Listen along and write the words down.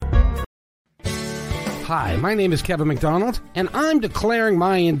Hi, my name is Kevin McDonald, and I'm declaring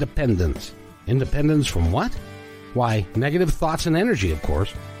my independence. Independence from what? Why, negative thoughts and energy, of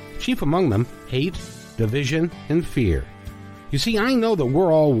course. Chief among them, hate, division, and fear. You see, I know that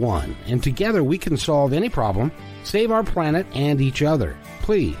we're all one, and together we can solve any problem, save our planet and each other.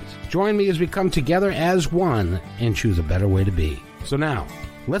 Please, join me as we come together as one and choose a better way to be. So now,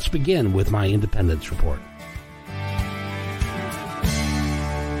 let's begin with my Independence Report.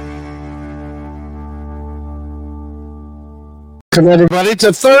 Welcome, everybody,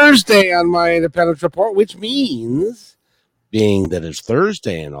 to Thursday on my Independence Report, which means, being that it's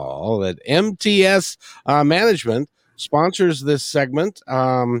Thursday and all, that MTS Management sponsors this segment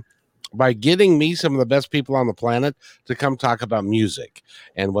by getting me some of the best people on the planet to come talk about music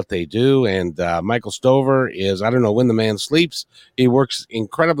and what they do. And Michael Stover is, I don't know when the man sleeps. He works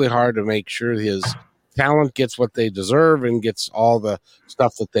incredibly hard to make sure his talent gets what they deserve and gets all the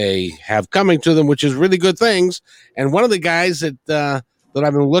stuff that they have coming to them, which is really good things. And one of the guys that I've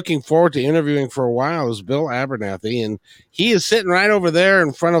been looking forward to interviewing for a while is Bill Abernathy, and he is sitting right over there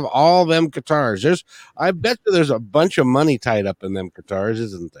in front of all them guitars. I bet you there's a bunch of money tied up in them guitars,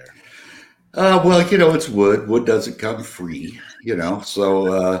 isn't there? Well, it's wood. Wood doesn't come free,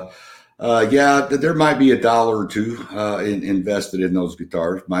 So, yeah, there might be $1 or $2 invested in those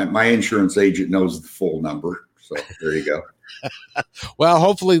guitars. My insurance agent knows the full number, so there you go. Well,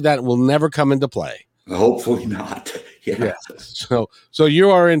 hopefully that will never come into play. Hopefully not. Yeah. So you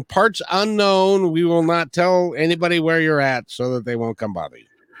are in parts unknown. We will not tell anybody where you're at so that they won't come bother you.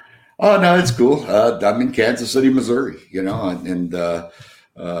 Oh no, it's cool. I'm in Kansas City, Missouri. And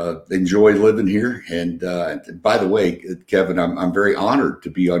enjoy living here. And by the way, Kevin, I'm very honored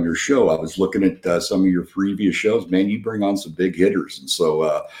to be on your show. I was looking at some of your previous shows. Man, you bring on some big hitters. And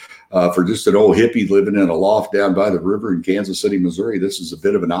so for just an old hippie living in a loft down by the river in Kansas City, Missouri, this is a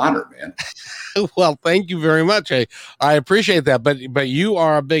bit of an honor, man. Well, thank you very much. I appreciate that. But you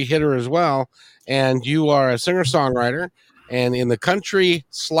are a big hitter as well. And you are a singer-songwriter and in the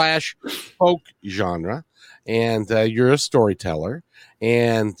country/folk genre. And you're a storyteller.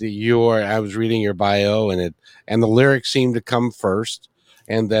 And I was reading your bio, and the lyrics seem to come first,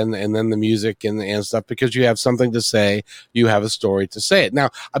 and then the music and stuff, because you have something to say, you have a story to say it. Now,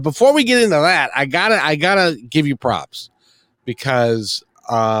 before we get into that, I gotta give you props, because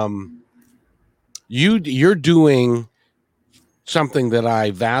you're doing something that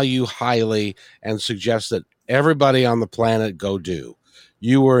I value highly and suggest that everybody on the planet go do.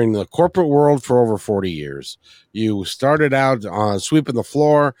 You were in the corporate world for over 40 years. You started out on sweeping the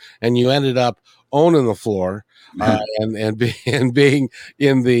floor, and you ended up owning the floor, and being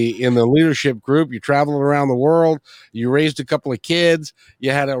in the leadership group. You traveled around the world. You raised a couple of kids.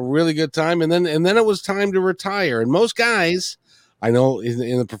 You had a really good time, and then it was time to retire. And most guys, I know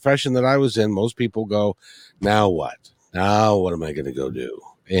in the profession that I was in, most people go, now what? Now what am I going to go do?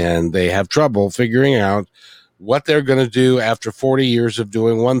 And they have trouble figuring out what they're going to do after 40 years of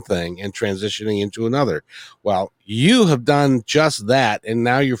doing one thing and transitioning into another. Well, you have done just that, and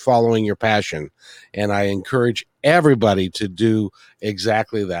now you're following your passion. And I encourage everybody to do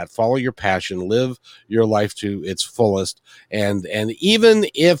exactly that. Follow your passion, live your life to its fullest. And even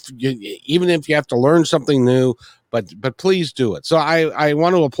if you have to learn something new, but please do it. So I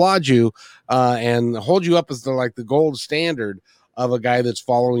want to applaud you and hold you up as the gold standard of a guy that's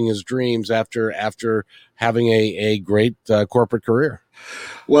following his dreams after having a great corporate career.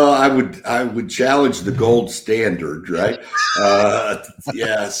 Well, I would challenge the gold standard, right?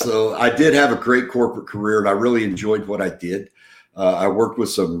 Yeah. So I did have a great corporate career, and I really enjoyed what I did. I worked with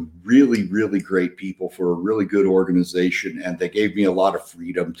some really, really great people for a really good organization, and they gave me a lot of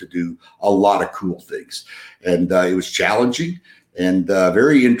freedom to do a lot of cool things. And it was challenging and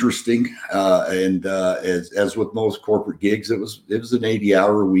very interesting. And as with most corporate gigs, it was an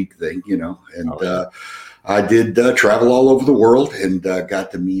 80-hour-a-week thing, and I did travel all over the world and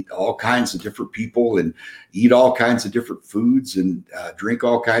got to meet all kinds of different people and eat all kinds of different foods and drink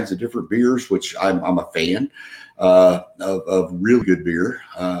all kinds of different beers, which I'm a fan of really good beer.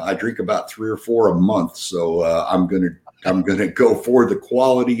 I drink about 3 or 4 a month, so I'm gonna go for the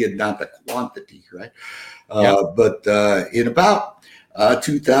quality and not the quantity, right? But in about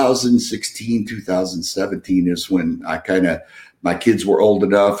 2016, 2017 is when my kids were old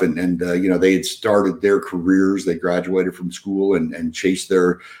enough and they had started their careers. They graduated from school and chased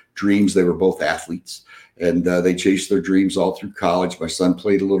their dreams. They were both athletes, and they chased their dreams all through college. My son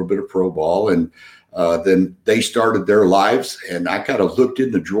played a little bit of pro ball, and then they started their lives. And I kind of looked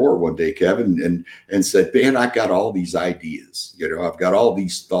in the drawer one day, Kevin, and said, man, I got all these ideas. I've got all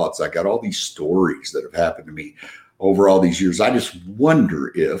these thoughts. I got all these stories that have happened to me over all these years. I just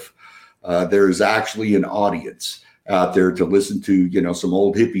wonder if there's actually an audience out there to listen to, some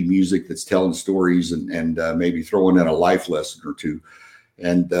old hippie music that's telling stories and maybe throwing in a life lesson or two.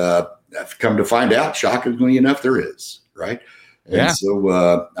 And I've come to find out, shockingly enough, there is, right? And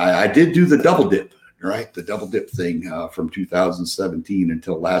so I did do the double dip, right? The double dip thing from 2017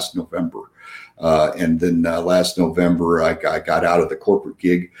 until last November. And then last November, I got out of the corporate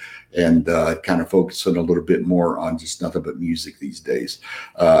gig and kind of focusing a little bit more on just nothing but music these days.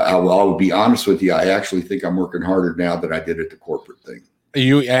 I will be honest with you. I actually think I'm working harder now than I did at the corporate thing.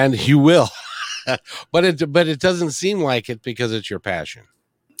 You will, but it doesn't seem like it because it's your passion.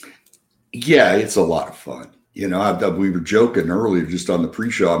 Yeah, it's a lot of fun. We were joking earlier just on the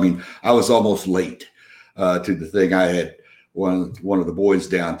pre-show. I mean, I was almost late to the thing. I had one of the boys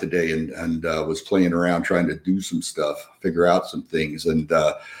down today and was playing around trying to do some stuff, figure out some things. And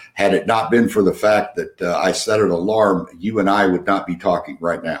had it not been for the fact that I set an alarm, you and I would not be talking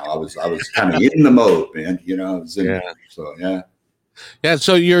right now. I was kind of in the mode, man. I was in there. So yeah. Yeah,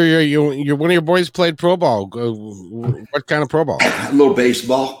 so you're one of your boys played pro ball. What kind of pro ball? A little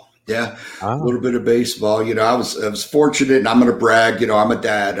baseball. Yeah, a little bit of baseball. I was fortunate, and I'm going to brag. I'm a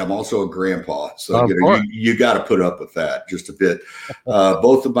dad. I'm also a grandpa, so you got to put up with that just a bit.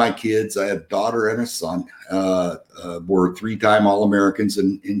 Both of my kids, I had a daughter and a son, were 3-time All-Americans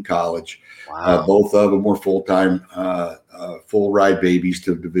in college. Wow. Both of them were full-time, full ride babies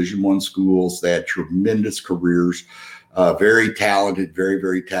to Division I schools. They had tremendous careers. Very talented, very,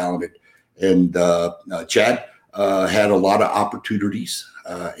 very talented. And Chad had a lot of opportunities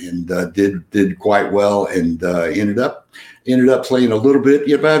and did quite well, and ended up playing a little bit,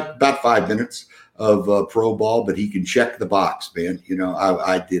 about 5 minutes of pro ball, but he can check the box, man.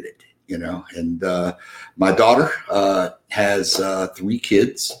 I did it, and my daughter has 3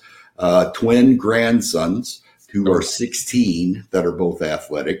 kids, twin grandsons who are 16 that are both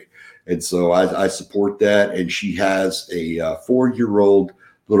athletic. And so I support that. And she has a 4-year-old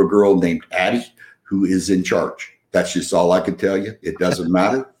little girl named Addie who is in charge. That's just all I can tell you. It doesn't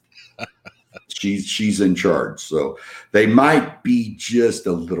matter. She's in charge. So they might be just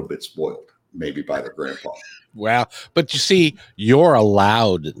a little bit spoiled, maybe by their grandpa. Well, but you see, you're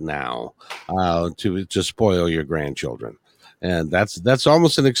allowed now to spoil your grandchildren. And that's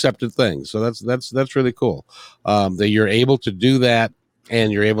almost an accepted thing. So that's really cool that you're able to do that.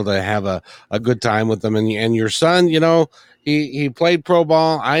 And you're able to have a good time with them. And your son, he played pro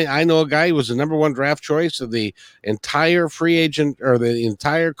ball. I know a guy who was the number 1 draft choice of the entire free agent or the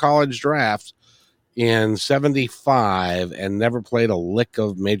entire college draft in 75 and never played a lick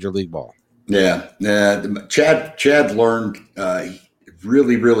of Major League ball. Yeah. Chad learned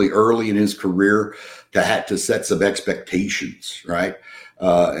really, really early in his career to set some expectations, right?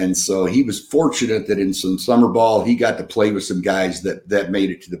 And so he was fortunate that in some summer ball, he got to play with some guys that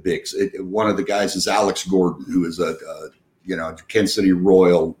made it to the bigs. One of the guys is Alex Gordon, who is a Kansas City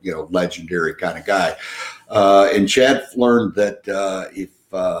Royal, legendary kind of guy. And Chad learned that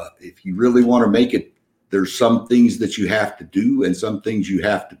if you really want to make it, there's some things that you have to do and some things you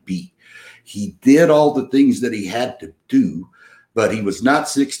have to be. He did all the things that he had to do, but he was not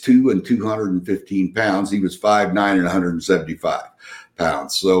 6'2" and 215 pounds. He was 5'9" and 175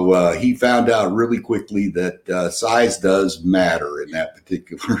 pounds. So he found out really quickly that size does matter in that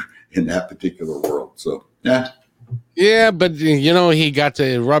particular world. So yeah, but he got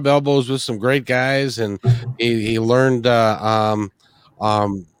to rub elbows with some great guys, and he learned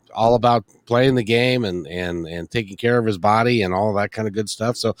all about playing the game and taking care of his body and all that kind of good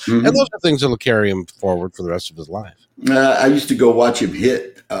stuff. So and those are things that will carry him forward for the rest of his life. I used to go watch him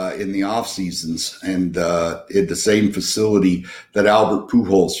hit in the off seasons and in the same facility that Albert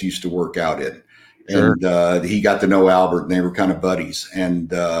Pujols used to work out in. Sure. And he got to know Albert, and they were kind of buddies.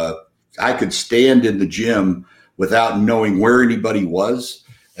 And I could stand in the gym without knowing where anybody was,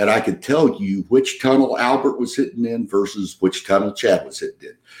 and I could tell you which tunnel Albert was hitting in versus which tunnel Chad was hitting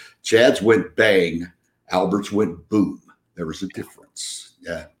in. Chad's went bang, Albert's went boom. There was a difference.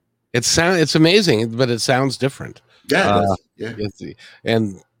 Yeah. It's amazing, but it sounds different. Yeah.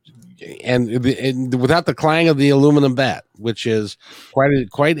 And without the clang of the aluminum bat, which is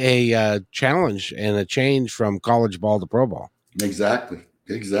quite a challenge and a change from college ball to pro ball. Exactly.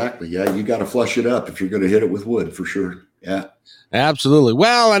 Yeah, you got to flush it up if you're going to hit it with wood, for sure. Yeah, absolutely.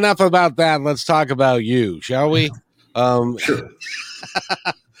 Well, enough about that. Let's talk about you, shall we? Sure.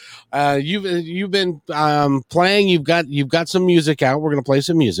 You've been playing. You've got some music out. We're going to play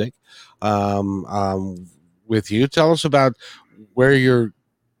some music with you. Tell us about where you're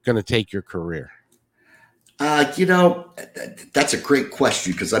going to take your career. That's a great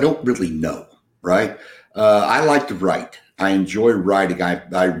question because I don't really know. Right? I like to write. I enjoy writing.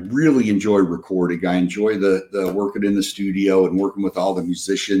 I really enjoy recording. I enjoy the working in the studio and working with all the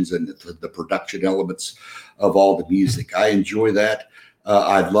musicians and the production elements of all the music. I enjoy that.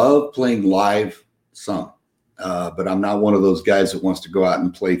 I love playing live some, but I'm not one of those guys that wants to go out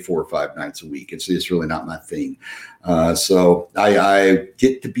and play 4 or 5 nights a week. It's really not my thing. So I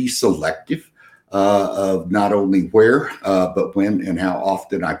get to be selective of not only where, but when and how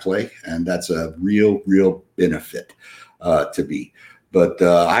often I play. And that's a real benefit to me. But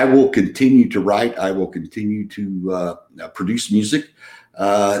I will continue to write. I will continue to produce music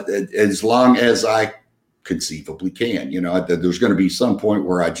as long as I conceivably can. There's going to be some point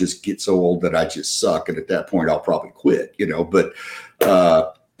where I just get so old that I just suck. And at that point, I'll probably quit, but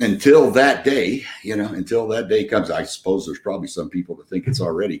until that day, until that day comes, I suppose there's probably some people that think it's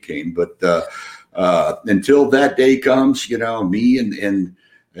already came, but until that day comes, me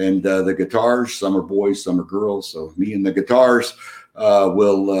and the guitars, some are boys, some are girls. So me and the guitars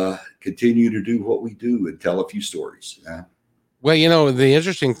will continue to do what we do and tell a few stories. Well, the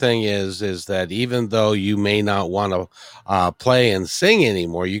interesting thing is that even though you may not want to play and sing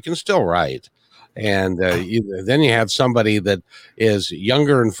anymore, you can still write. And then you have somebody that is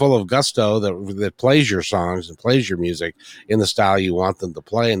younger and full of gusto that plays your songs and plays your music in the style you want them to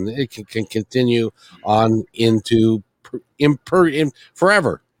play, and it can continue on into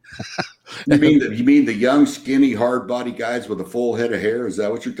forever. You mean the young, skinny, hard body guys with a full head of hair? Is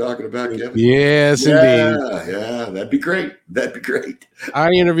that what you're talking about, Kevin? Yes, indeed. Yeah, that'd be great. I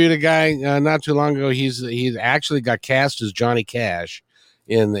interviewed a guy not too long ago. He's actually got cast as Johnny Cash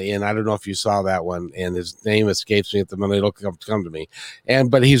in I don't know if you saw that one, and his name escapes me at the minute. It'll come to me.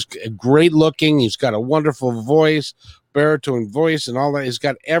 But he's great looking. He's got a wonderful voice, baritone voice, and all that. He's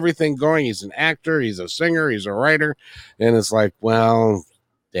got everything going. He's an actor. He's a singer. He's a writer. And it's like, well,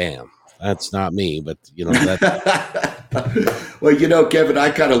 damn. That's not me, but that. Well, Kevin, I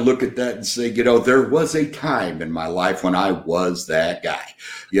kind of look at that and say, there was a time in my life when I was that guy.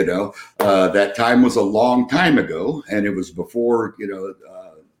 That time was a long time ago, and it was before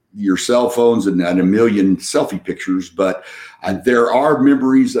your cell phones and a million selfie pictures. But there are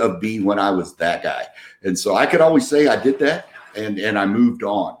memories of me when I was that guy, and so I could always say I did that, and I moved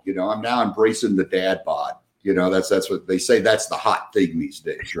on. I'm now embracing the dad bod. That's what they say. That's the hot thing these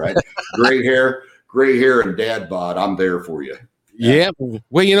days, right? Gray hair and dad bod. I'm there for you. Yeah.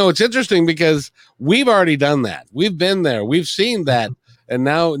 Well, it's interesting because we've already done that. We've been there. We've seen that. And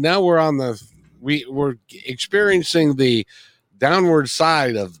now we're we're experiencing the downward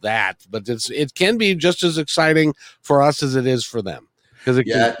side of that, but it can be just as exciting for us as it is for them because it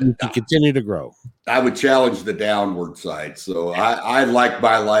can continue to grow. I would challenge the downward side. So I like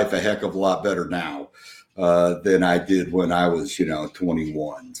my life a heck of a lot better now than I did when I was,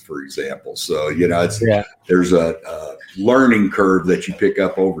 21, for example. So, there's a learning curve that you pick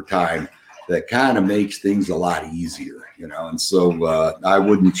up over time that kind of makes things a lot easier, and so I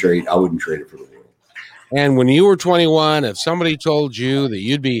wouldn't trade it for the world. And when you were 21, if somebody told you that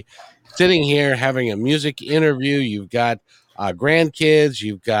you'd be sitting here having a music interview, you've got grandkids,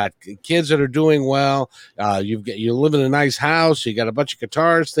 you've got kids that are doing well, you live in a nice house, you got a bunch of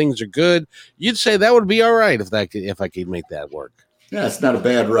guitars, things are good, you'd say that would be all right if I could make that work. Yeah, it's not a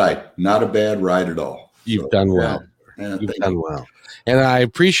bad ride. Not a bad ride at all. You've done well. You've done well. And I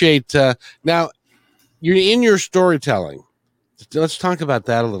appreciate now you're in your storytelling. Let's talk about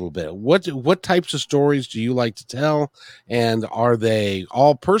that a little bit. What types of stories do you like to tell? And are they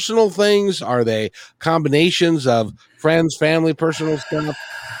all personal things? Are they combinations of friends, family, personal stuff?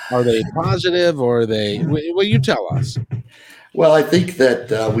 Are they positive or are they, well, you tell us. Well, I think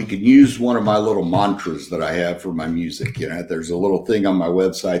that we could use one of my little mantras that I have for my music. There's a little thing on my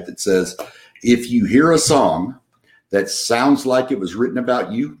website that says, if you hear a song that sounds like it was written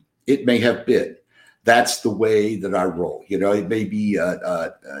about you, it may have been. That's the way that I roll. It may be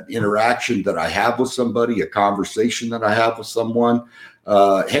an interaction that I have with somebody, a conversation that I have with someone.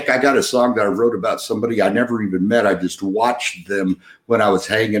 Heck, I got a song that I wrote about somebody I never even met. I just watched them when I was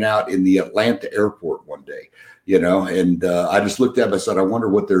hanging out in the Atlanta airport one day, and I just looked at them. I said, I wonder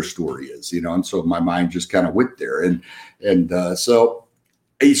what their story is, and so my mind just kind of went there. And so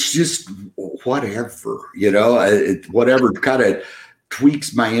it's just whatever, whatever kind of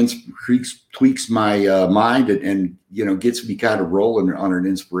tweaks my mind and gets me kind of rolling on an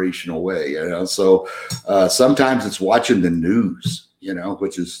inspirational way. So sometimes it's watching the news,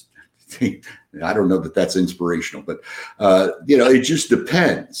 which is I don't know that that's inspirational, but it just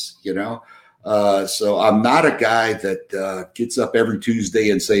depends. So I'm not a guy that gets up every Tuesday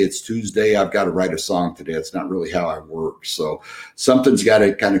and say it's Tuesday, I've got to write a song today. It's not really how I work. So something's got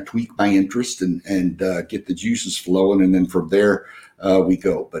to kind of tweak my interest and get the juices flowing, and then from there we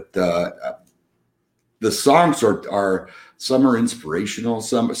go. But the songs are some are inspirational,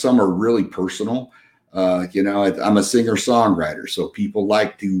 some are really personal. I'm a singer songwriter, so people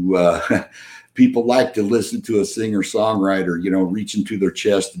like to listen to a singer songwriter, reach into their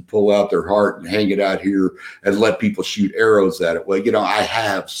chest and pull out their heart and hang it out here and let people shoot arrows at it. Well, I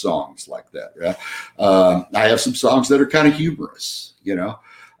have songs like that. Yeah? I have some songs that are kind of humorous.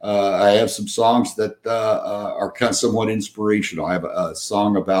 I have some songs that are kind of somewhat inspirational. I have a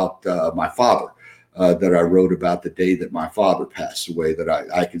song about my father. That I wrote about the day that my father passed away that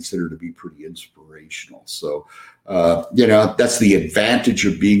I consider to be pretty inspirational. So, that's the advantage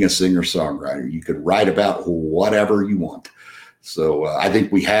of being a singer-songwriter. You can write about whatever you want. So I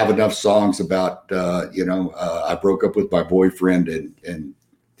think we have enough songs about, I broke up with my boyfriend and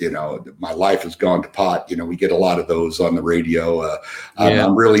my life has gone to pot. We get a lot of those on the radio.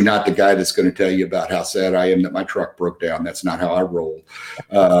 I'm really not the guy that's going to tell you about how sad I am that my truck broke down. That's not how I roll.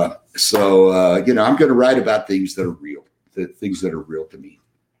 So I'm going to write about things that are real, things that are real to me.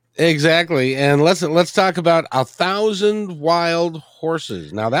 Exactly. And let's talk about 1,000 Wild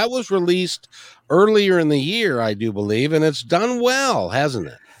Horses. Now that was released earlier in the year, I do believe, and it's done well, hasn't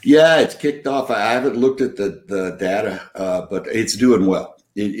it? Yeah, it's kicked off. I haven't looked at the data, but it's doing well.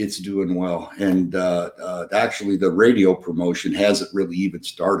 It's doing well. And actually, the radio promotion hasn't really even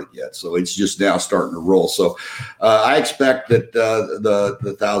started yet. So it's just now starting to roll. So I expect that the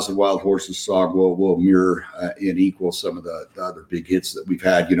 1,000 Wild Horses song will mirror and equal some of the other big hits that we've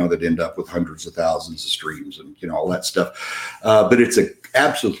had, that end up with hundreds of thousands of streams and, all that stuff. But it's an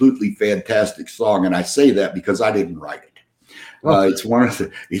absolutely fantastic song. And I say that because I didn't write it.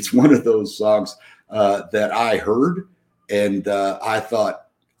 It's one of those songs that I heard. And I thought,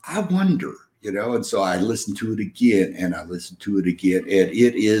 I wonder, and so I listened to it again and I listened to it again. And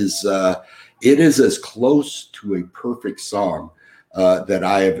it is as close to a perfect song that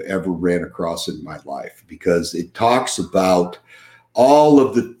I have ever ran across in my life, because it talks about all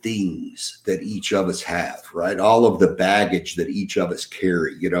of the things that each of us have, right? All of the baggage that each of us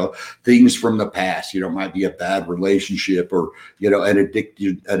carry, things from the past, might be a bad relationship or, an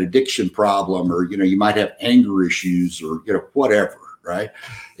addiction problem, or, you might have anger issues or, whatever, right?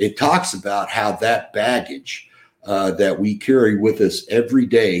 It talks about how that baggage that we carry with us every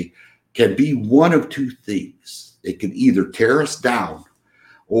day can be one of two things. It can either tear us down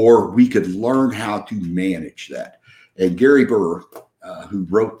or we could learn how to manage that. And Gary Burr, who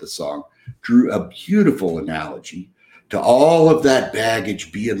wrote the song, drew a beautiful analogy to all of that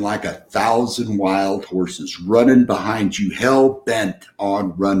baggage being like 1,000 wild horses running behind you, hell bent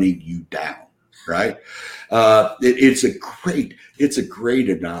on running you down. Right? It's a great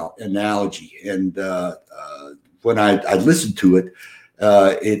analogy. And when I listened to it,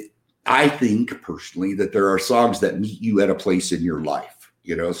 I think personally that there are songs that meet you at a place in your life.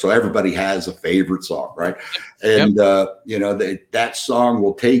 So everybody has a favorite song, right? And, that song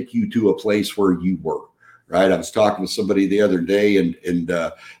will take you to a place where you were, right? I was talking with somebody the other day and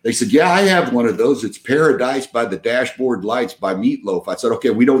they said, yeah, I have one of those. It's Paradise by the Dashboard Lights by Meatloaf. I said,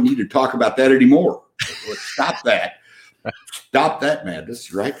 okay, we don't need to talk about that anymore. Let's stop that. Stop that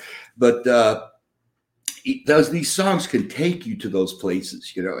madness, right? But these songs can take you to those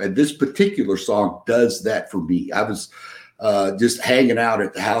places, and this particular song does that for me. I was just hanging out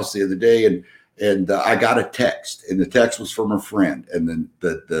at the house the other day and I got a text, and the text was from a friend. And then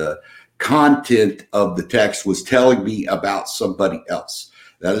the content of the text was telling me about somebody else.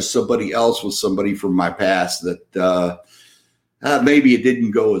 That is, somebody else was somebody from my past that maybe it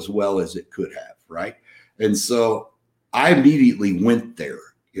didn't go as well as it could have, right? And so I immediately went there.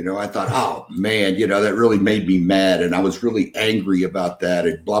 I thought, oh man, that really made me mad. And I was really angry about that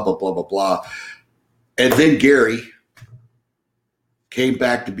and blah, blah, blah, blah, blah. And then Gary came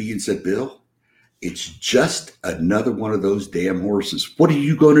back to me and said, Bill, it's just another one of those damn horses. What are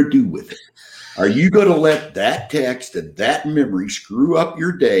you going to do with it? Are you going to let that text and that memory screw up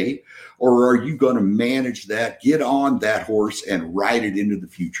your day? Or are you going to manage that, get on that horse and ride it into the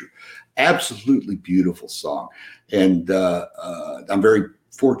future? Absolutely beautiful song. And I'm very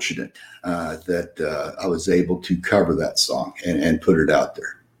fortunate that I was able to cover that song and put it out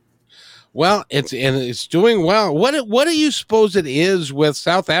there. Well, it's doing well. What do you suppose it is with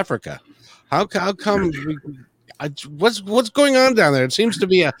South Africa? How come? What's going on down there? It seems to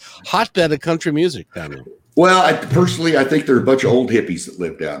be a hotbed of country music down there. Well, I think there are a bunch of old hippies that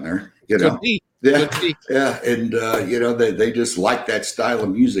live down there. Yeah, yeah, and they just like that style of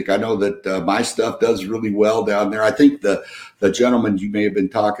music. I know that my stuff does really well down there. I think the gentleman you may have been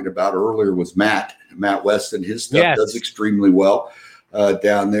talking about earlier was Matt Weston. His stuff does extremely well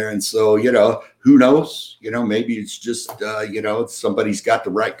down there, and so who knows? Maybe it's just somebody's got the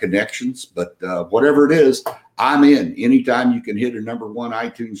right connections. But whatever it is, I'm in. Anytime you can hit a #1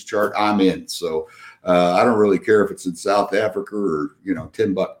 iTunes chart, I'm in. So I don't really care if it's in South Africa or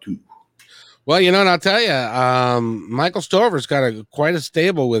Timbuktu. Well, and I'll tell you, Michael Stover's got quite a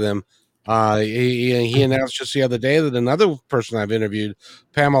stable with him. He announced just the other day that another person I've interviewed,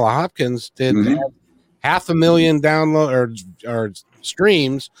 Pamela Hopkins, did 500,000 download or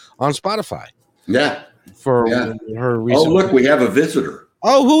streams on Spotify. Yeah, for her recent. Oh, look, we have a visitor.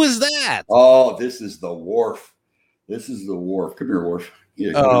 Oh, who is that? Oh, this is the Wharf. Come here, Wharf.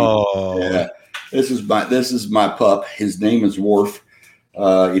 Yeah. This is my pup. His name is Wharf.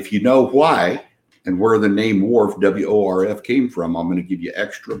 If you know why and where the name Worf, WORF, came from, I'm going to give you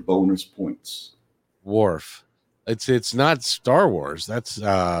extra bonus points. Worf. It's not Star Wars. That's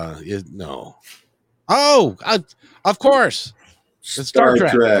no. Oh, of course. It's Star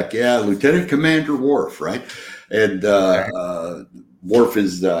Trek. Yeah, Lieutenant Commander Worf, right? And Worf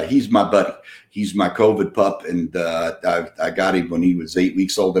is he's my buddy. He's my COVID pup, and I got him when he was 8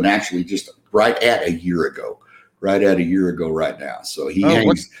 weeks old, and actually just right at a year ago right now. So he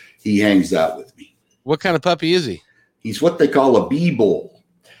hangs out with me. What kind of puppy is he? He's what they call a Beagle.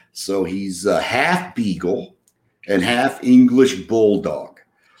 So he's half Beagle and half English Bulldog.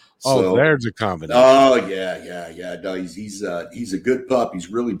 So, there's a combination. Oh yeah. No, he's a good pup.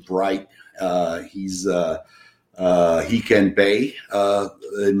 He's really bright. He can bay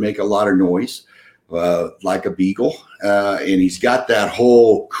and make a lot of noise. Like a beagle, and he's got that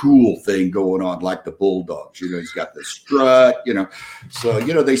whole cool thing going on, like the bulldogs. He's got the strut. So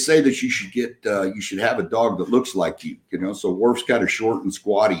they say that you should have a dog that looks like you. So Worf's kind of short and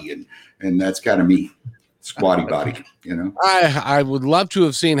squatty, and that's kind of me, squatty body. I would love to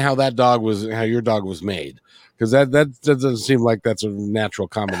have seen how your dog was made. Because that doesn't seem like that's a natural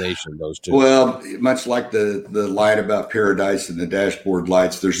combination, those two. Well, much like the line about paradise and the dashboard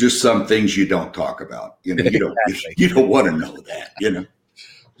lights, there's just some things you don't talk about. You don't want to know that.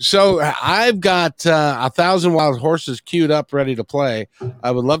 So I've got 1,000 Wild Horses queued up, ready to play.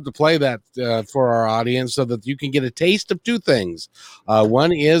 I would love to play that for our audience so that you can get a taste of two things.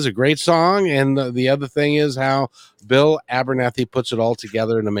 One is a great song, and the other thing is how Bill Abernathy puts it all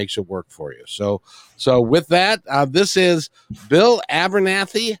together and it makes it work for you. So with that, this is Bill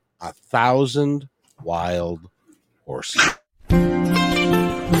Abernathy, 1,000 Wild Horses.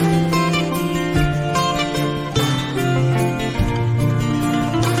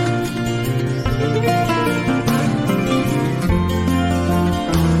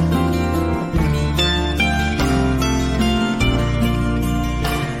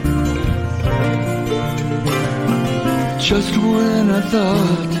 Just when I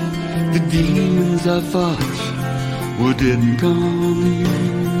thought the demons I fought were dead and gone,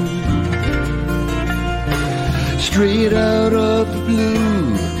 straight out of the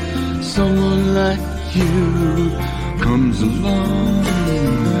blue, someone like you comes along,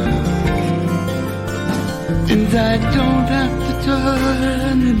 and I don't have to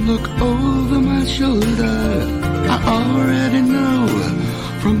turn and look over my shoulder. I already know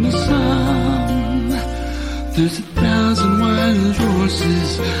from the song. There's 1,000 wild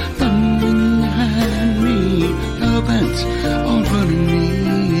horses thundering behind me, hell bent on running me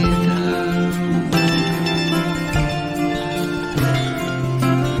down.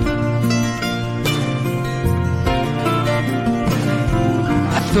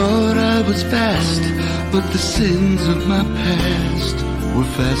 I thought I was fast, but the sins of my past were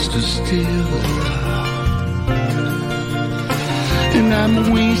faster still. And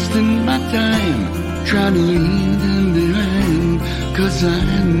I'm wasting my time trying to leave them behind, 'cause I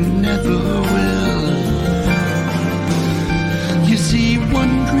never will. You see,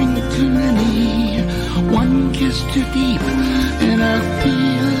 one drink too many, one kiss too deep, and I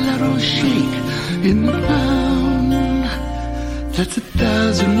feel a little shake in the pound. That's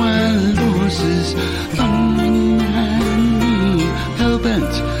 1,000 wild horses thundering behind me,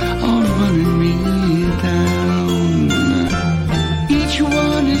 hell-bent on running me down. Each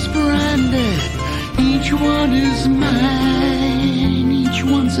one is branded, each one is mine, each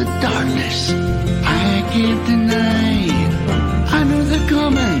one's a darkness I can't deny. I know they're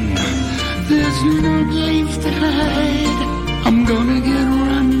coming, there's no place to hide. I'm gonna get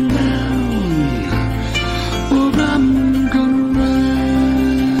run down, or I'm gonna run.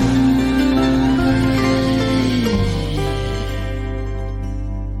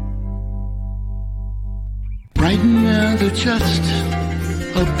 1,000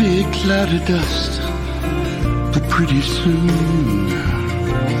 a big cloud of dust, but pretty soon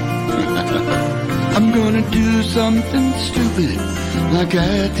I'm gonna do something stupid like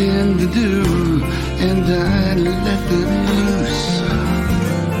I tend to do, and I let them loose.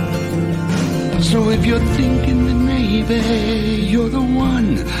 So if you're thinking that maybe you're the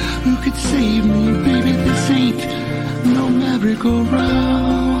one who could save me, baby, this ain't no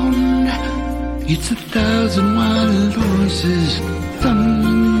merry-go-round. It's 1,000 wild horses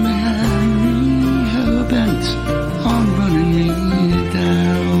thumbing behind me, hell-bent on running me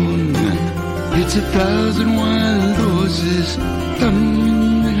down. It's 1,000 wild horses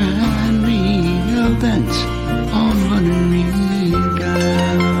thumbing behind me, hell-bent on running me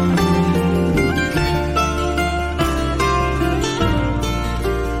down.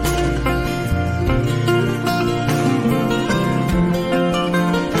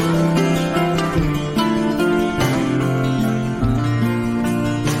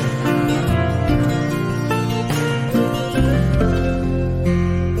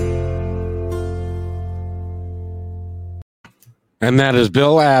 And that is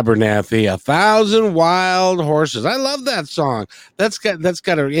Bill Abernathy, 1,000 Wild Horses. I love that song. That's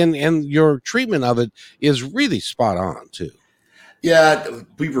got and your treatment of it is really spot on too. Yeah,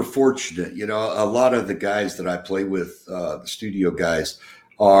 we were fortunate. You know, a lot of the guys that I play with, the studio guys,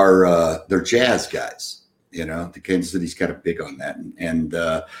 are they're jazz guys. You know, the Kansas City's kind of big on that. And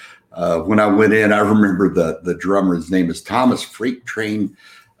when I went in, I remember the drummer. His name is Thomas Freight Train.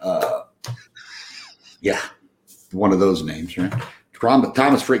 Yeah. One of those names, right?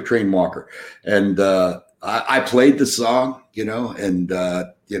 Thomas Freight Train Walker. And I played the song, you know, and,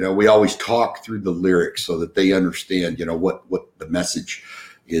 you know, we always talk through the lyrics so that they understand, you know, what the message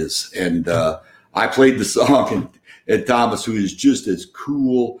is. And I played the song, and Thomas, who is just as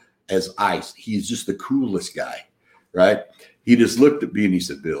cool as ice, he's just the coolest guy, right? He just looked at me and he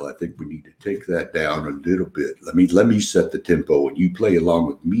said, Bill, I think we need to take that down a little bit. Let me set the tempo and you play along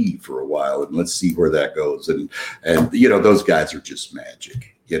with me for a while and let's see where that goes. And you know, those guys are just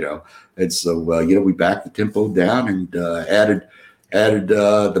magic, you know. And so, you know, we backed the tempo down and added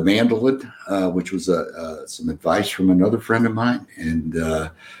the mandolin, which was some advice from another friend of mine. And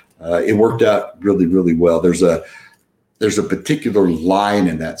it worked out really, really well. There's a particular line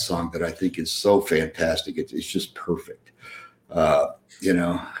in that song that I think is so fantastic. It's just perfect. You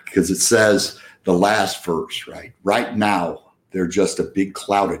know, because it says the last verse, right? Right now, they're just a big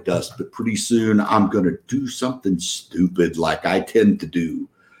cloud of dust, but pretty soon I'm going to do something stupid like I tend to do,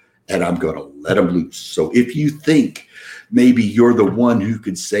 and I'm going to let them loose. So if you think maybe you're the one who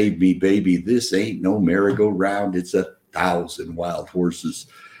could save me, baby, this ain't no merry-go-round. It's 1,000 wild horses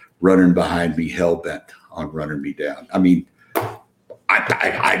running behind me, hell-bent on running me down. I mean,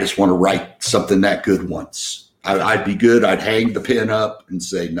 I just want to write something that good once. I'd be good. I'd hang the pen up and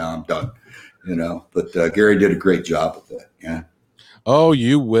say, no, I'm done, you know, but Gary did a great job with that. Yeah. Oh,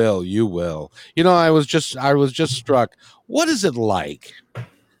 you will. You will. You know, I was just struck. What is it like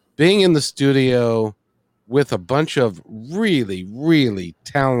being in the studio with a bunch of really, really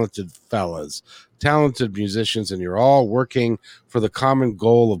talented fellas, talented musicians, and you're all working for the common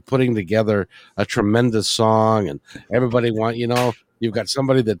goal of putting together a tremendous song, and everybody you know, you've got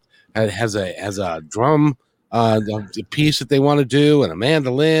somebody that has a drum the piece that they want to do and a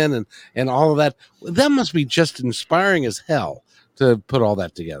mandolin and all of that. That must be just inspiring as hell to put all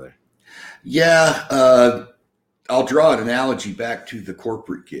that together. Yeah. I'll draw an analogy back to the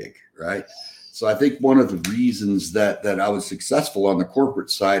corporate gig, right? So I think one of the reasons that I was successful on the corporate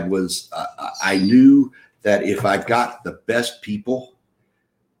side was I knew that if I got the best people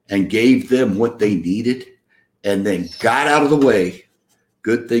and gave them what they needed and then got out of the way,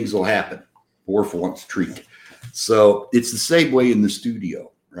 good things will happen. Or for once, treat. So it's the same way in the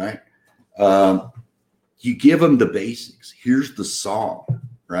studio, right? You give them the basics. Here's the song,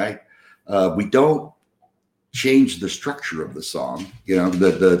 right? We don't change the structure of the song, you know,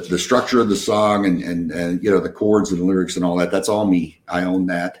 the structure of the song and you know, the chords and the lyrics and all that. That's all me. I own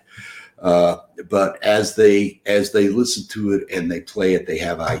that. But as they listen to it and they play it, they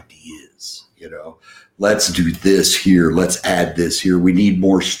have ideas, you know. Let's do this here. Let's add this here. We need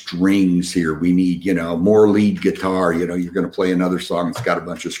more strings here. We need, you know, more lead guitar. You know, you're going to play another song that's got a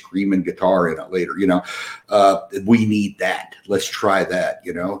bunch of screaming guitar in it later, you know. We need that. Let's try that,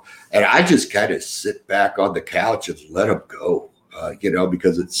 you know. And I just kind of sit back on the couch and let them go, you know,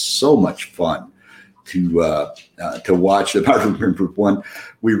 because it's so much fun to watch them. I remember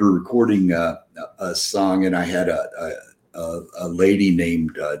we were recording a song and I had a lady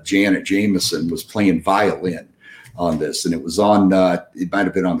named Janet Jameson was playing violin on this, and it was on it might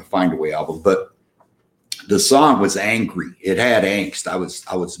have been on the Find a Way album, but the song was angry. It had angst.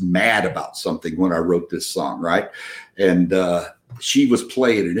 I was mad about something when I wrote this song, right? And she was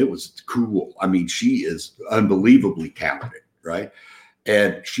playing, and it was cool. I mean, she is unbelievably talented, right?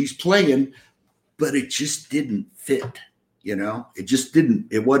 And she's playing, but it just didn't fit.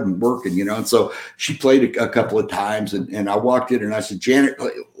 It wasn't working, And so she played a couple of times, and I walked in and I said, Janet,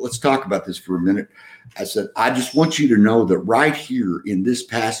 let's talk about this for a minute. I said, I just want you to know that right here in this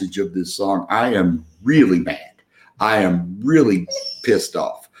passage of this song, I am really mad. I am really pissed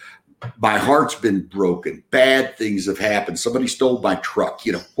off. My heart's been broken. Bad things have happened. Somebody stole my truck,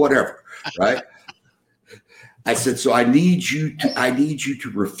 whatever, right? I said, so I need you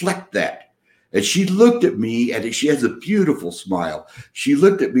to reflect that. And she looked at me, and she has a beautiful smile. She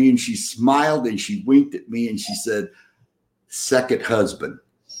looked at me and she smiled and she winked at me and she said, second husband,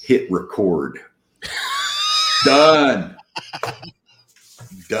 hit record. Done.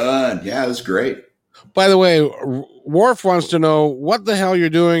 Yeah, it was great. By the way, Worf wants to know what the hell you're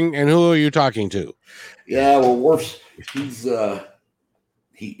doing and who are you talking to? Yeah, well, Worf's,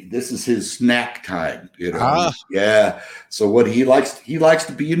 this is his snack time, Yeah. So what he likes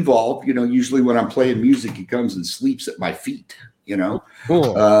to be involved, usually when I'm playing music, he comes and sleeps at my feet,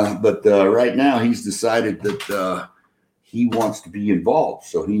 Cool. But right now he's decided that he wants to be involved.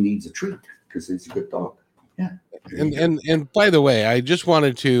 So he needs a treat because he's a good dog. Yeah. And by the way, I just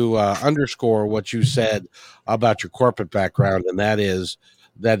wanted to underscore what you said about your corporate background. And that is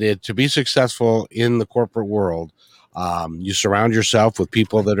that to be successful in the corporate world, you surround yourself with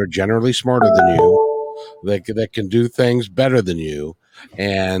people that are generally smarter than you, that can do things better than you,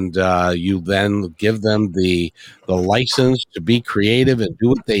 and you then give them the license to be creative and do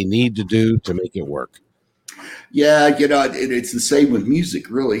what they need to do to make it work. Yeah, it's the same with music,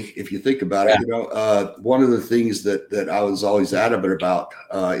 really. If you think about it, one of the things that I was always adamant about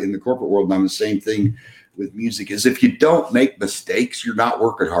in the corporate world, and I'm the same thing with music, is if you don't make mistakes, you're not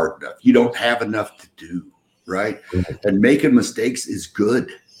working hard enough. You don't have enough to do. Right. And making mistakes is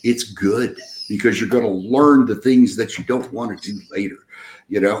good. It's good because you're going to learn the things that you don't want to do later,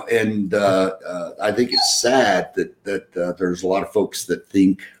 and I think it's sad that there's a lot of folks that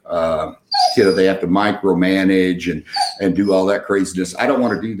think, they have to micromanage and do all that craziness. I don't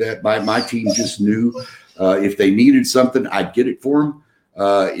want to do that. My team just knew if they needed something, I'd get it for them.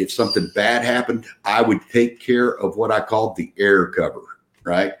 If something bad happened, I would take care of what I called the air cover.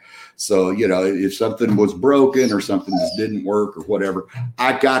 Right. So, if something was broken or something just didn't work or whatever,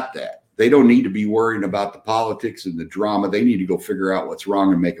 I got that. They don't need to be worrying about the politics and the drama. They need to go figure out what's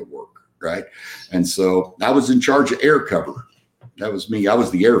wrong and make it work. Right. And so I was in charge of air cover. That was me. I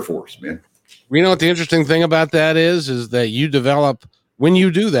was the Air Force, man. You know what the interesting thing about that is that when you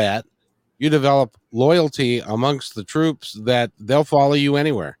do that, you develop loyalty amongst the troops that they'll follow you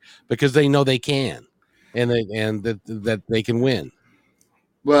anywhere because they know they can and that they can win.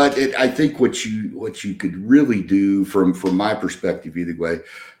 Well, I think what you could really do from my perspective, either way,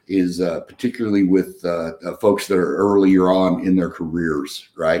 is particularly with folks that are earlier on in their careers,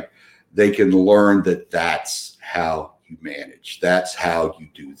 right? They can learn that that's how you manage. That's how you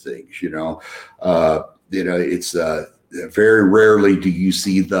do things. It's very rarely do you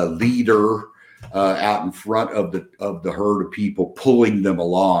see the leader out in front of the herd of people pulling them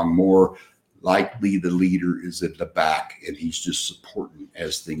along. More likely the leader is at the back and he's just supporting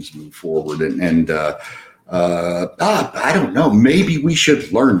as things move forward. I don't know. Maybe we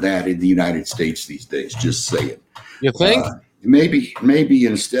should learn that in the United States these days. Just saying. You think? Maybe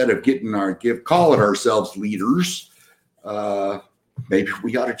instead of calling ourselves leaders, maybe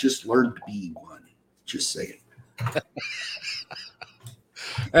we ought to just learn to be one. Just saying.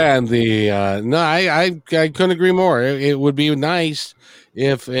 And I couldn't agree more. It would be nice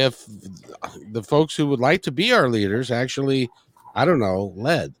if the folks who would like to be our leaders actually,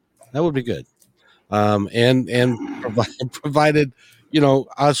 led. That would be good. And provided,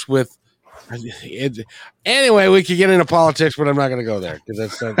 us with. Anyway, we could get into politics, but I'm not going to go there because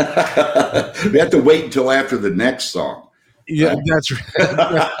that's. We have to wait until after the next song. Yeah, that's right.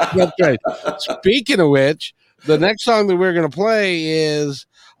 That's right. Speaking of which, the next song that we're going to play is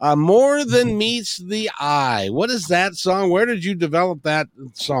More Than Meets the Eye. What is that song? Where did you develop that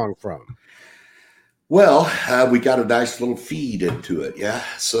song from? Well, we got a nice little feed into it. Yeah.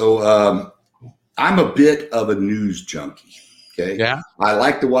 So I'm a bit of a news junkie. Okay. Yeah. I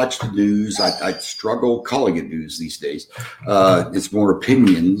like to watch the news. I struggle calling it news these days. It's more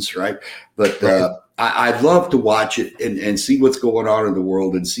opinions, right? But I love to watch it and see what's going on in the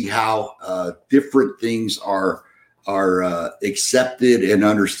world and see how different things are accepted and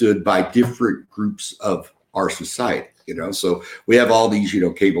understood by different groups of our society. So we have all these,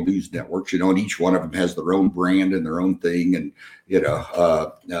 cable news networks, and each one of them has their own brand and their own thing, and, their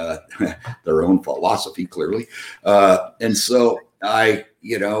own philosophy, clearly. And so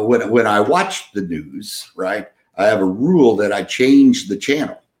when I watch the news, right, I have a rule that I change the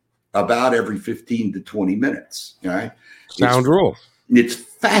channel about every 15 to 20 minutes. Right. Sound rule. It's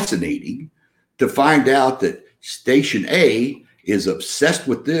fascinating to find out that Station A is obsessed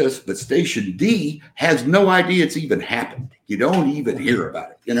with this, but Station D has no idea it's even happened. You don't even hear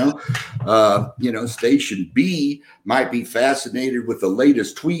about it. Station B might be fascinated with the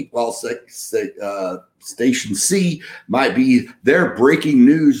latest tweet, while Station C might be their breaking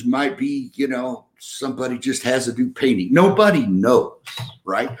news might be, somebody just has a new painting. Nobody knows,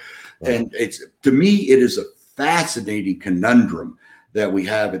 right? And to me, it is a fascinating conundrum that we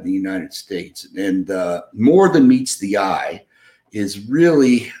have in the United States. And More Than Meets the Eye is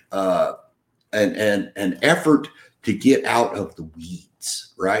really an effort to get out of the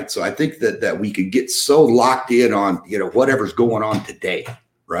weeds, right? So I think that we could get so locked in on, whatever's going on today,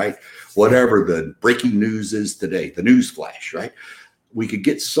 right? Whatever the breaking news is today, the news flash, right? We could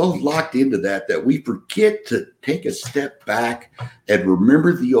get so locked into that we forget to take a step back and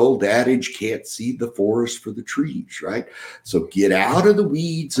remember the old adage, can't see the forest for the trees, right? So get out of the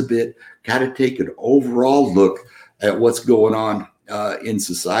weeds a bit, kind of take an overall look at what's going on in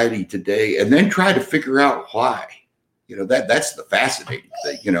society today, and then try to figure out why. That's the fascinating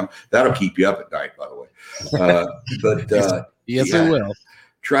thing. That'll keep you up at night, by the way. Yes, it will.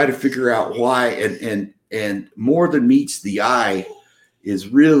 Try to figure out why, and More Than Meets the Eye is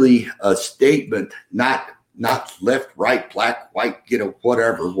really a statement, not left, right, black, white,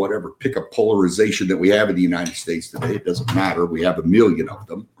 whatever. Pick a polarization that we have in the United States today. It doesn't matter. We have a million of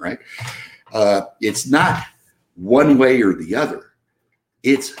them, right? It's not one way or the other.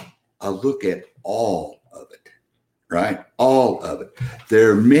 It's a look at all of it, right? All of it.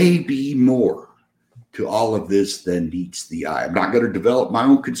 There may be more to all of this than meets the eye. I'm not going to develop my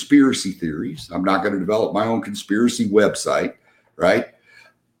own conspiracy theories. I'm not going to develop my own conspiracy website, right?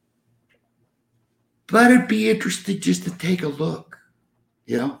 But it'd be interesting just to take a look,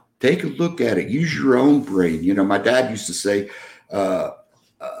 take a look at it. Use your own brain. My dad used to say that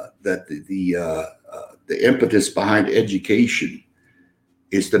the impetus behind education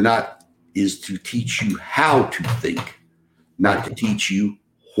is to teach you how to think, not to teach you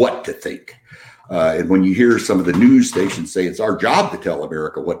what to think. And when you hear some of the news stations say it's our job to tell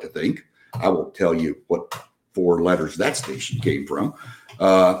America what to think, I won't tell you what 4 letters that station came from.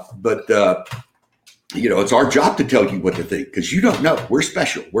 But it's our job to tell you what to think, because you don't know. We're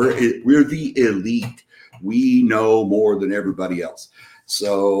special. We're the elite. We know more than everybody else.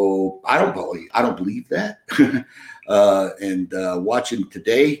 So I don't believe that.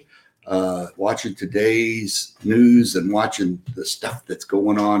 Watching today's news and watching the stuff that's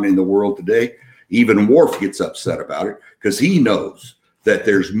going on in the world today, even Worf gets upset about it because he knows that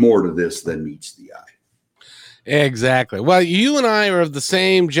there's more to this than meets the eye. Exactly. Well, you and I are of the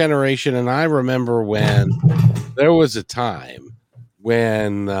same generation, and I remember when there was a time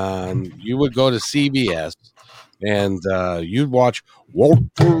when you would go to CBS and you'd watch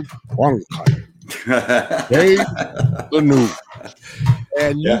Walter Cronkite. The news.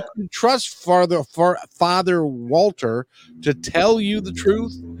 And you can trust Father Walter to tell you the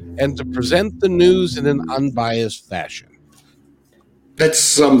truth and to present the news in an unbiased fashion. That's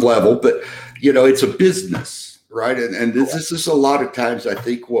some level, but it's a business, right? And this is a lot of times, I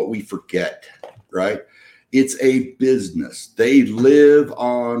think, what we forget, right? It's a business. They live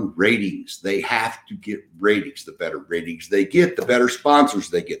on ratings. They have to get ratings. The better ratings they get, the better sponsors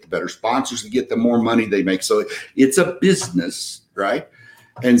they get. The better sponsors they get, the more money they make. So it's a business, right?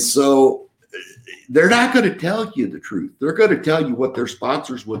 And so they're not going to tell you the truth. They're going to tell you what their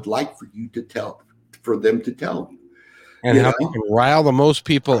sponsors would like for them to tell you. And how they can rile the most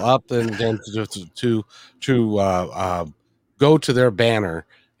people up and to go to their banner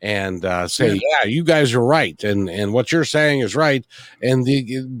and say, yeah, you guys are right, and what you're saying is right. And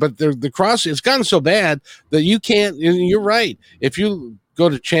but the cross, it's gotten so bad that you can't. You're right. If you go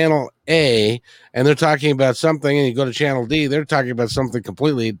to channel A and they're talking about something, and you go to channel D, they're talking about something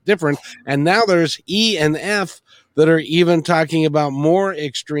completely different. And now there's E and F that are even talking about more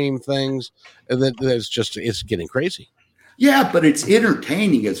extreme things. It's getting crazy. Yeah, but it's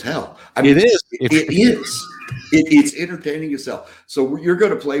entertaining as hell. I mean, it is. It's entertaining as hell. So you're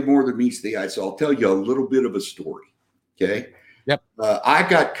going to play More Than Meets the Eye. So I'll tell you a little bit of a story. Okay. Yep. I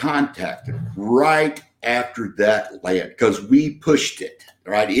got contacted right after that land because we pushed it.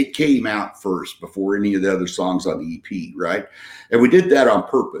 right? It came out first before any of the other songs on the EP, right? And we did that on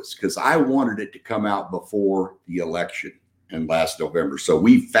purpose because I wanted it to come out before the election in last November. So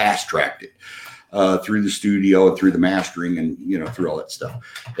we fast-tracked it through the studio and through the mastering and, through all that stuff.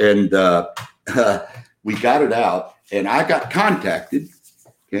 And we got it out, and I got contacted,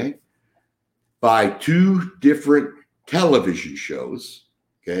 okay, by 2 different television shows,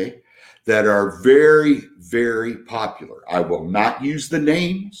 okay, that are very, very popular. I will not use the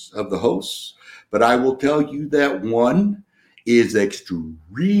names of the hosts, but I will tell you that one is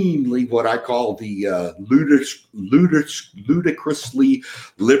extremely what I call the ludicrously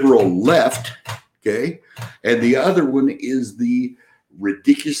liberal left, okay? And the other one is the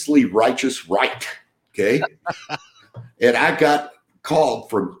ridiculously righteous right, okay? And I got called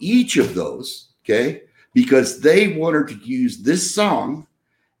from each of those, okay, because they wanted to use this song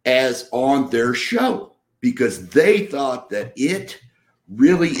as on their show because they thought that it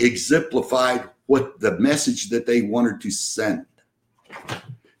really exemplified what the message that they wanted to send.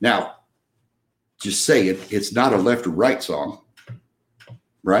 Now, just say it, it's not a left or right song,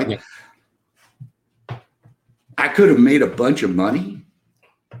 right? Yeah. I could have made a bunch of money,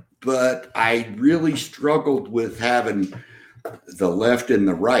 but I really struggled with having the left and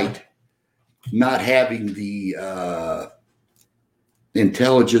the right not having the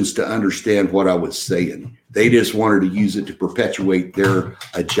intelligence to understand what I was saying. They just wanted to use it to perpetuate their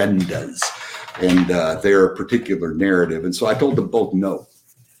agendas and their particular narrative. And so I told them both no.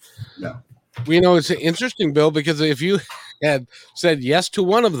 It's interesting, Bill, because if you had said yes to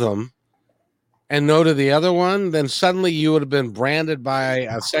one of them and no to the other one, then suddenly you would have been branded by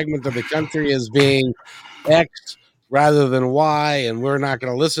a segment of the country as being X rather than Y, and we're not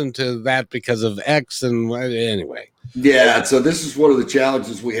going to listen to that because of X. And anyway. Yeah, so this is one of the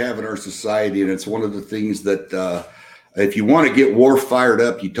challenges we have in our society, and it's one of the things that if you want to get Worf fired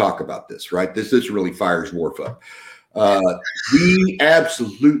up, you talk about this, right? This really fires Worf up. We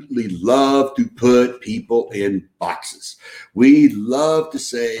absolutely love to put people in boxes. We love to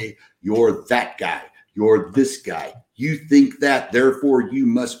say, you're that guy, you're this guy. You think that, therefore you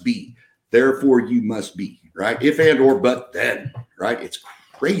must be. Therefore you must be, right? If and or but then, right? It's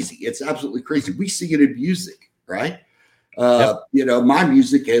crazy. It's absolutely crazy. We see it in music. Right. Yep. My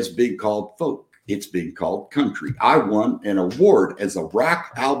music has been called folk. It's been called country. I won an award as a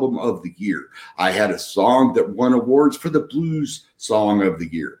rock album of the year. I had a song that won awards for the blues song of the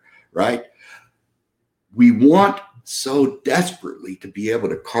year. Right. We want so desperately to be able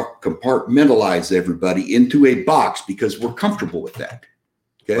to compartmentalize everybody into a box because we're comfortable with that.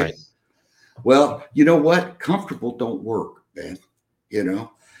 Okay. Right. Well, you know what? Comfortable don't work, man.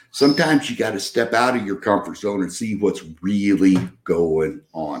 Sometimes you got to step out of your comfort zone and see what's really going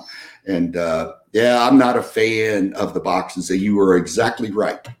on. And I'm not a fan of the box and say you are exactly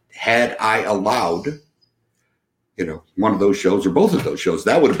right. Had I allowed, one of those shows or both of those shows,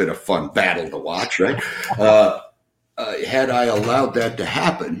 that would have been a fun battle to watch, right? Had I allowed that to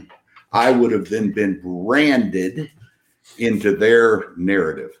happen, I would have then been branded into their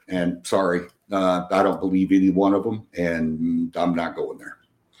narrative. And sorry, I don't believe any one of them, and I'm not going there.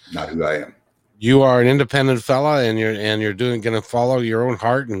 Not who I am. You are an independent fella, and you're going to follow your own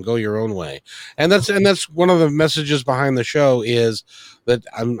heart and go your own way. And that's one of the messages behind the show is that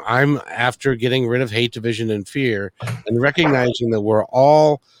I'm after getting rid of hate, division, and fear, and recognizing that we're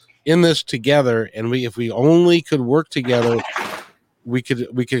all in this together. And if we only could work together, we could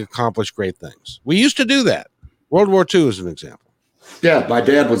accomplish great things. We used to do that. World War II is an example. Yeah, my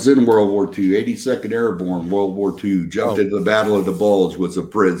dad was in World War II, 82nd Airborne, World War II, jumped into the Battle of the Bulge, was a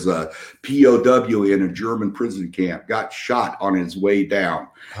POW in a German prison camp, got shot on his way down.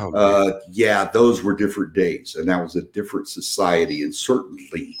 Those were different days, and that was a different society and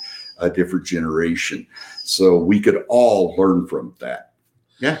certainly a different generation. So we could all learn from that.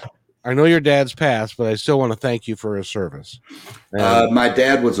 Yeah. I know your dad's passed, but I still want to thank you for his service. My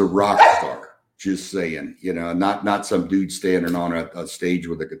dad was a rock star. Just saying, not some dude standing on a stage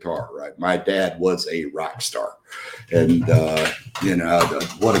with a guitar, right? My dad was a rock star. And,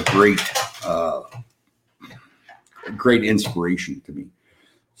 what a great inspiration to me.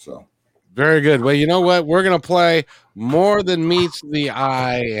 So. Very good. Well, you know what? We're going to play More Than Meets the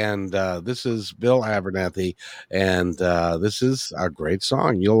Eye. And this is Bill Abernathy. And this is a great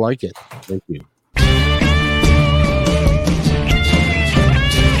song. You'll like it. Thank you.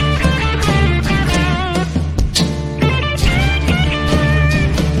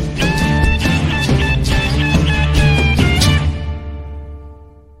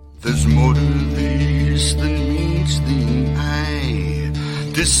 There's more to this than meets the eye.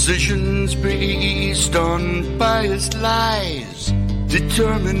 Decisions based on biased lies.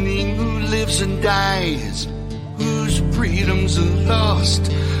 determining who lives and dies, whose freedoms are lost,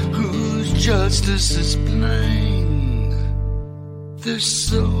 whose justice is blind. There's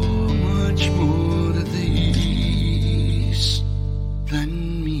so much more to these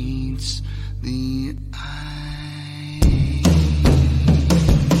than meets the eye.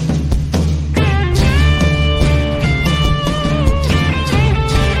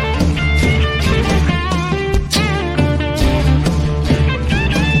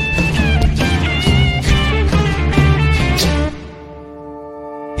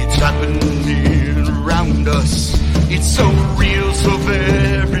 It's happening around us. It's so real, so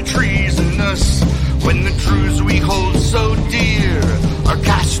very treasonous. When the truths we hold so dear are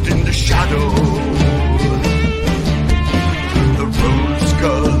cast into shadow, the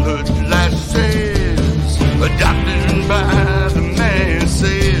rose-colored glasses adopted by the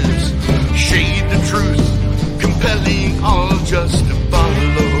masses shade the truth, compelling all just to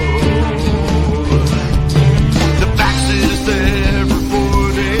follow. The facts is there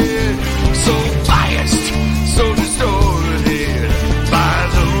reported, so biased, so distorted by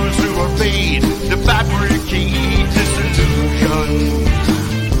those who are paid to fabricate disillusion.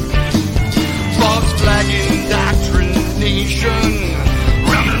 False flag indoctrination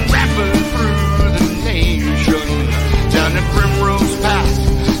running rapid through the nation, down the primrose path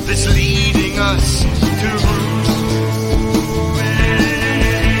that's leading us to ruin.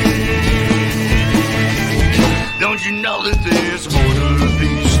 Don't you know that there's more to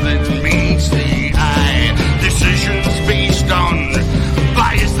these than meets the eye? Decisions based on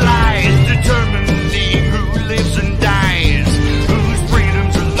biased lies, determining who lives and dies, whose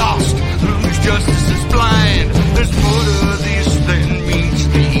freedoms are lost, whose justice is blind. There's more to this than meets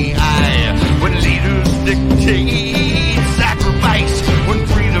the eye. When leaders dictate sacrifice, when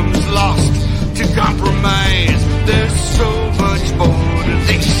freedom's lost to compromise, there's so much more to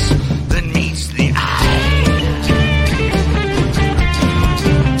this than meets the eye.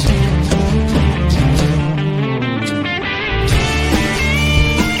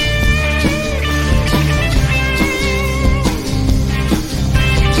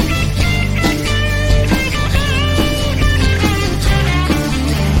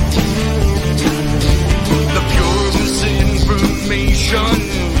 The pure misinformation,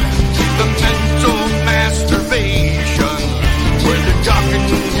 the mental masturbation, where the talking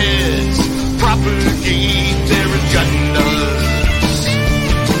heads propagate their agendas.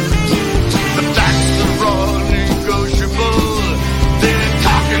 The facts are all negotiable, their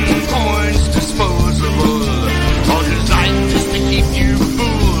talking points disposable, all designed just to keep you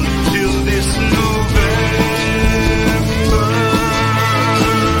fooled till this November.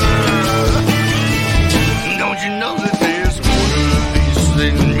 Don't you know that there's more to this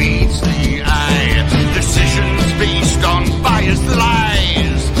than meets the eye? Decisions based on biased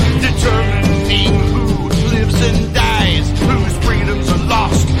lies, determining who lives and dies, whose freedoms are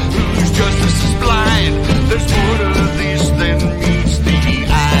lost, whose justice is blind. There's more to this than meets the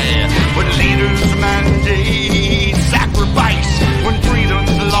eye. When leaders mandate sacrifice, when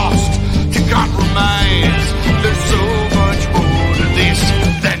freedom's lost to compromise, there's so much more to this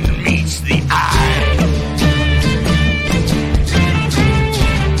than meets the eye.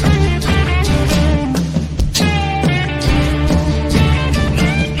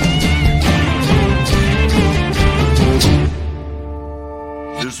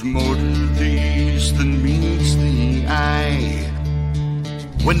 There's more to these than meets the eye.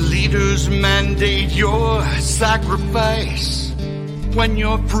 When leaders mandate your sacrifice, when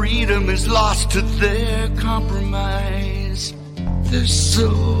your freedom is lost to their compromise, there's so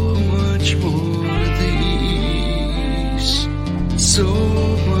much more to these, so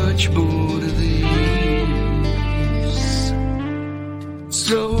much more to these,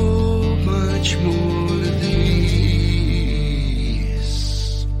 so much more to these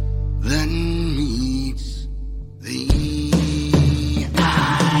than meets the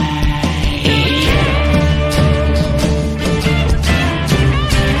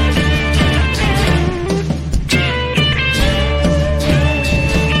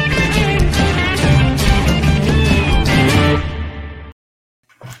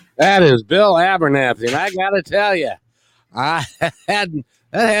That is Bill Abernathy, and I gotta tell you, that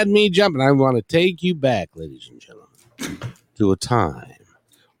had me jumping. I want to take you back, ladies and gentlemen, to a time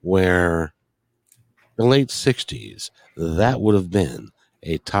where the late 60s, that would have been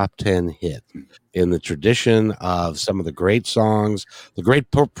a top 10 hit in the tradition of some of the great songs, the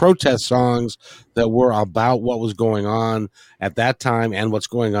great protest songs that were about what was going on at that time and what's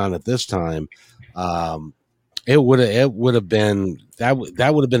going on at this time. It would have been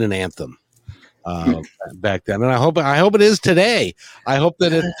an anthem back then, and I hope it is today. I hope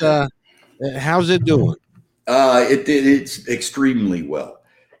that how's it doing? It's extremely well.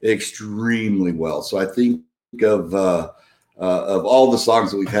 So I think of all the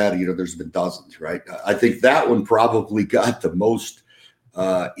songs that we've had, there's been dozens, right? I think that one probably got the most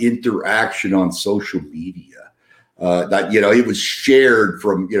interaction on social media. That it was shared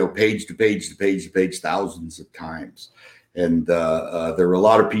from page to page to page to page thousands of times, and there were a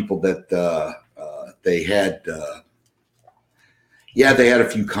lot of people that they had a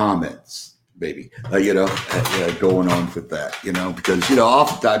few comments. Maybe, going on with that, because,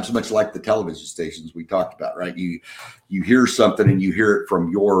 oftentimes, much like the television stations we talked about, right? You hear something and you hear it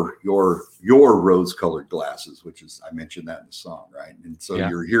from your rose colored glasses, which is, I mentioned that in the song, right? And so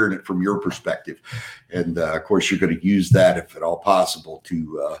you're hearing it from your perspective. And of course, you're going to use that, if at all possible,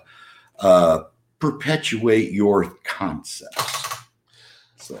 to perpetuate your concepts.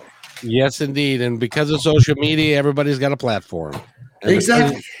 So, yes, indeed. And because of social media, everybody's got a platform. And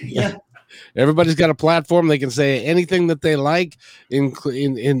exactly. Yeah. Everybody's got a platform. They can say anything that they like, and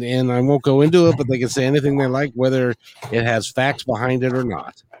I won't go into it, but they can say anything they like, whether it has facts behind it or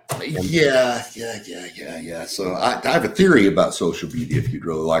not. Yeah. So I have a theory about social media, if you'd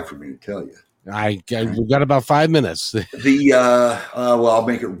really like for me to tell you. We've got about 5 minutes. I'll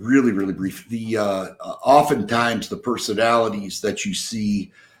make it really, really brief. Oftentimes the personalities that you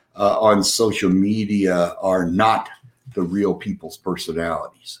see on social media are not the real people's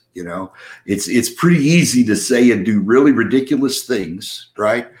personalities. It's pretty easy to say and do really ridiculous things,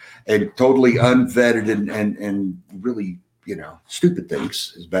 right? And totally unvetted and really, stupid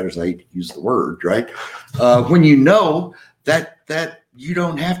things, as bad as I hate to use the word, right? When that you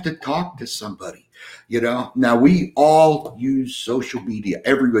don't have to talk to somebody, Now we all use social media.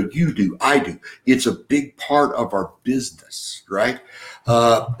 Everybody, you do, I do. It's a big part of our business, right?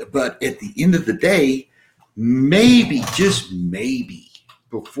 But at the end of the day, maybe, just maybe,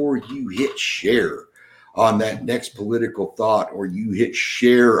 before you hit share on that next political thought, or you hit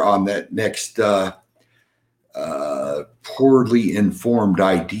share on that next poorly informed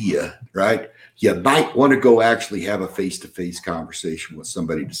idea, right? You might want to go actually have a face-to-face conversation with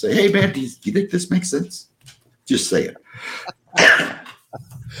somebody to say, hey, man, do you think this makes sense? Just say it.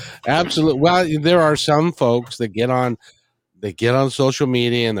 Absolutely. Well, there are some folks that get on social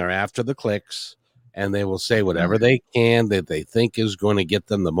media and they're after the clicks. And they will say whatever they can that they think is going to get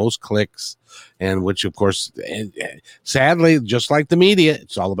them the most clicks, and which, of course, sadly, just like the media,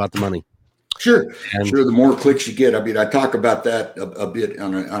 it's all about the money. Sure. The more clicks you get. I mean, I talk about that a bit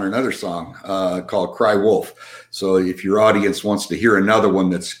on another song called Cry Wolf. So if your audience wants to hear another one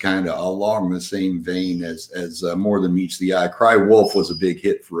that's kind of along the same vein as More Than Meets the Eye, Cry Wolf was a big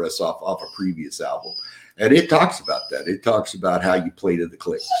hit for us off a previous album. And it talks about that. It talks about how you play to the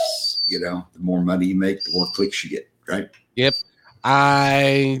clicks. The more money you make, the more clicks you get, right? Yep.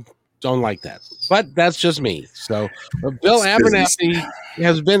 I don't like that, but that's just me. So Bill Abernathy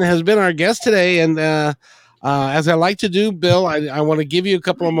has been our guest today. And as I like to do, Bill, I want to give you a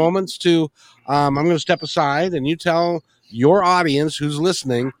couple of moments to, I'm going to step aside and you tell your audience who's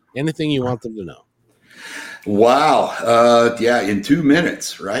listening anything you want them to know. Wow. In 2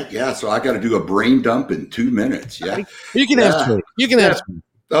 minutes, right? Yeah. So I got to do a brain dump in 2 minutes. Yeah. You can answer me. You can answer me.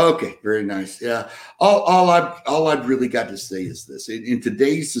 Okay, very nice. Yeah, all I've really got to say is this: in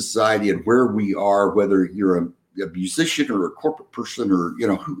today's society and where we are, whether you're a musician or a corporate person or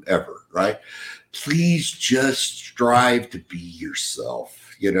whoever, right? Please just strive to be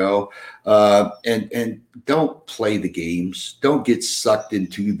yourself, and don't play the games. Don't get sucked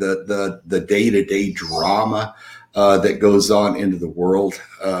into the day-to-day drama that goes on into the world.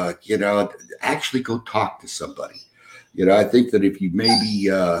 Actually go talk to somebody. I think that if you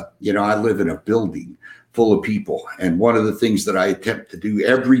maybe, I live in a building full of people. And one of the things that I attempt to do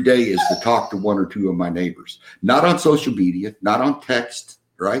every day is to talk to one or two of my neighbors, not on social media, not on text,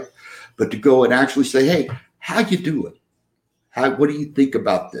 right? But to go and actually say, hey, how you doing? What do you think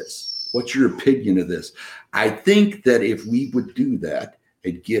about this? What's your opinion of this? I think that if we would do that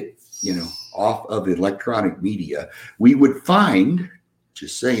and get, off of electronic media, we would find,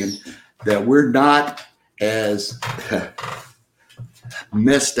 just saying, that we're not as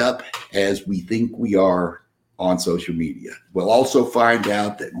messed up as we think we are on social media. We'll also find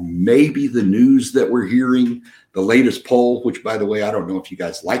out that maybe the news that we're hearing, the latest poll, which, by the way, I don't know if you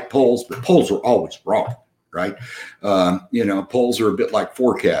guys like polls, but polls are always wrong, right? Polls are a bit like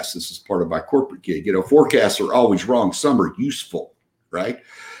forecasts. This is part of my corporate gig. Forecasts are always wrong. Some are useful, right?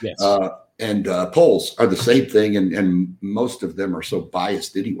 Yes. And polls are the same thing, and most of them are so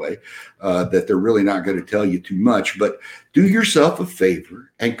biased anyway that they're really not going to tell you too much. But do yourself a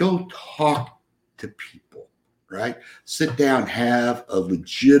favor and go talk to people, right? Sit down, have a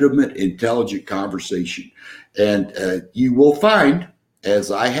legitimate, intelligent conversation. And you will find,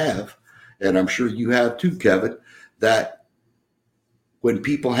 as I have, and I'm sure you have too, Kevin, that when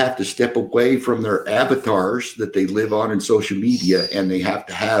people have to step away from their avatars that they live on in social media and they have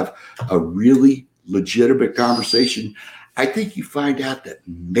to have a really legitimate conversation, I think you find out that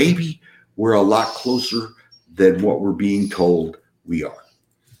maybe we're a lot closer than what we're being told we are.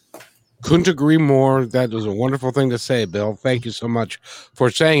 Couldn't agree more. That was a wonderful thing to say, Bill. Thank you so much for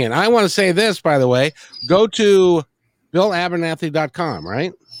saying it. I want to say this, by the way. Go to BillAbernathy.com,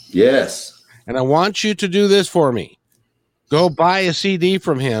 right? Yes. And I want you to do this for me. Go buy a CD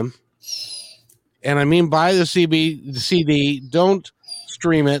from him. And I mean buy the CD. Don't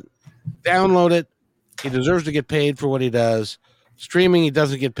stream it. Download it. He deserves to get paid for what he does. Streaming, he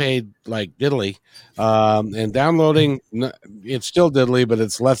doesn't get paid like diddly. And downloading, it's still diddly, but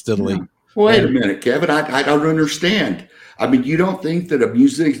it's less diddly. Wait a minute, Kevin. I don't understand. I mean, you don't think that a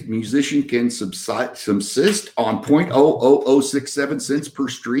musician can subsist on 0.00067 cents per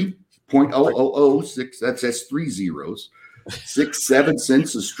stream? 0.0006, that's 3 zeros. 6-7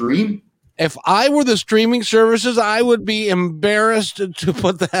 cents a stream? If I were the streaming services, I would be embarrassed to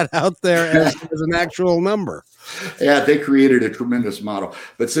put that out there as an actual number. Yeah, they created a tremendous model.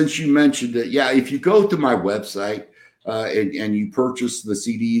 But since you mentioned it, yeah, if you go to my website and you purchase the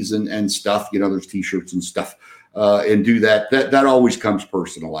CDs and stuff, there's T-shirts and stuff, and do that always comes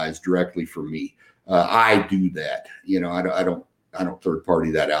personalized directly for me. I do that. I don't third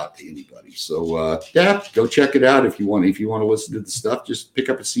party that out to anybody. So yeah, go check it out if you want. If you want to listen to the stuff, just pick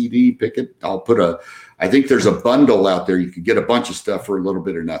up a CD, pick it. I think there's a bundle out there. You could get a bunch of stuff for a little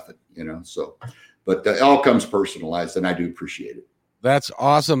bit or nothing, so, but it all comes personalized and I do appreciate it. That's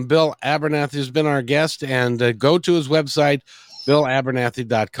awesome. Bill Abernathy has been our guest, and go to his website,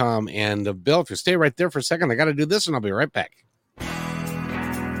 BillAbernathy.com. And Bill, if you stay right there for a second, I got to do this and I'll be right back.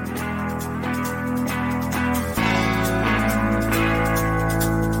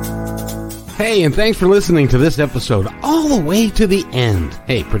 Hey, and thanks for listening to this episode all the way to the end.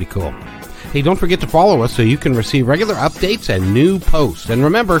 Hey, pretty cool. Hey, don't forget to follow us so you can receive regular updates and new posts. And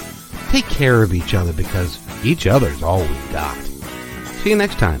remember, take care of each other because each other's all we've got. See you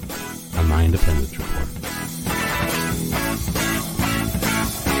next time on My Independence Report.